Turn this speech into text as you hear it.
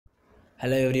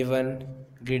Hello everyone,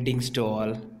 greetings to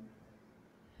all.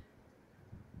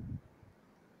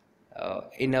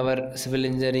 In our civil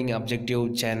engineering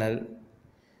objective channel,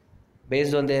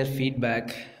 based on their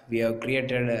feedback, we have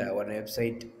created one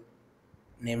website,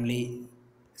 namely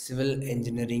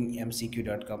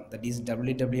civilengineeringmcq.com. That is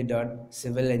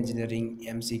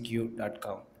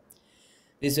www.civilengineeringmcq.com.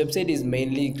 This website is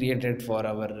mainly created for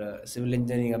our civil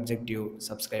engineering objective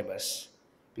subscribers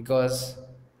because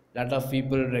lot of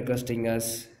people requesting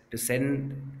us to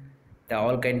send the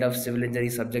all kind of civil engineering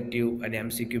subjective and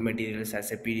MCQ materials as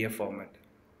a PDF format.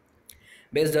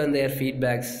 Based on their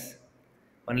feedbacks,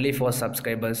 only for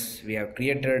subscribers, we have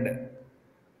created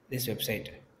this website.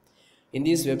 In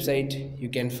this website, you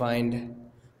can find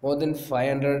more than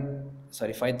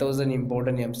 5,000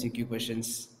 important MCQ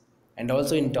questions and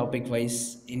also in topic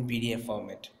wise in PDF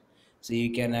format. So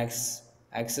you can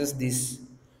access these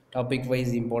topic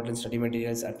wise important study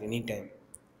materials at any time.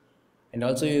 And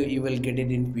also you will get it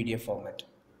in PDF format.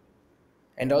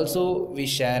 And also we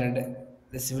shared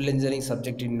the civil engineering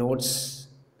subject in notes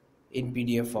in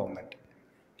PDF format.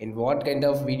 In what kind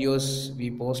of videos we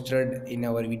posted in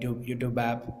our YouTube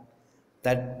app,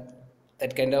 that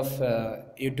that kind of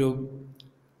YouTube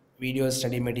video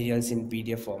study materials in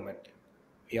PDF format.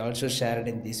 We also shared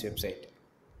in this website.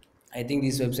 I think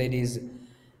this website is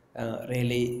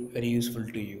really very useful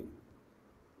to you.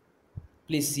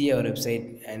 Please see our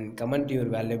website and comment your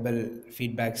valuable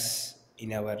feedbacks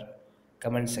in our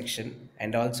comment section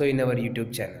and also in our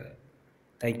YouTube channel.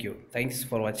 Thank you. Thanks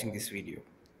for watching this video.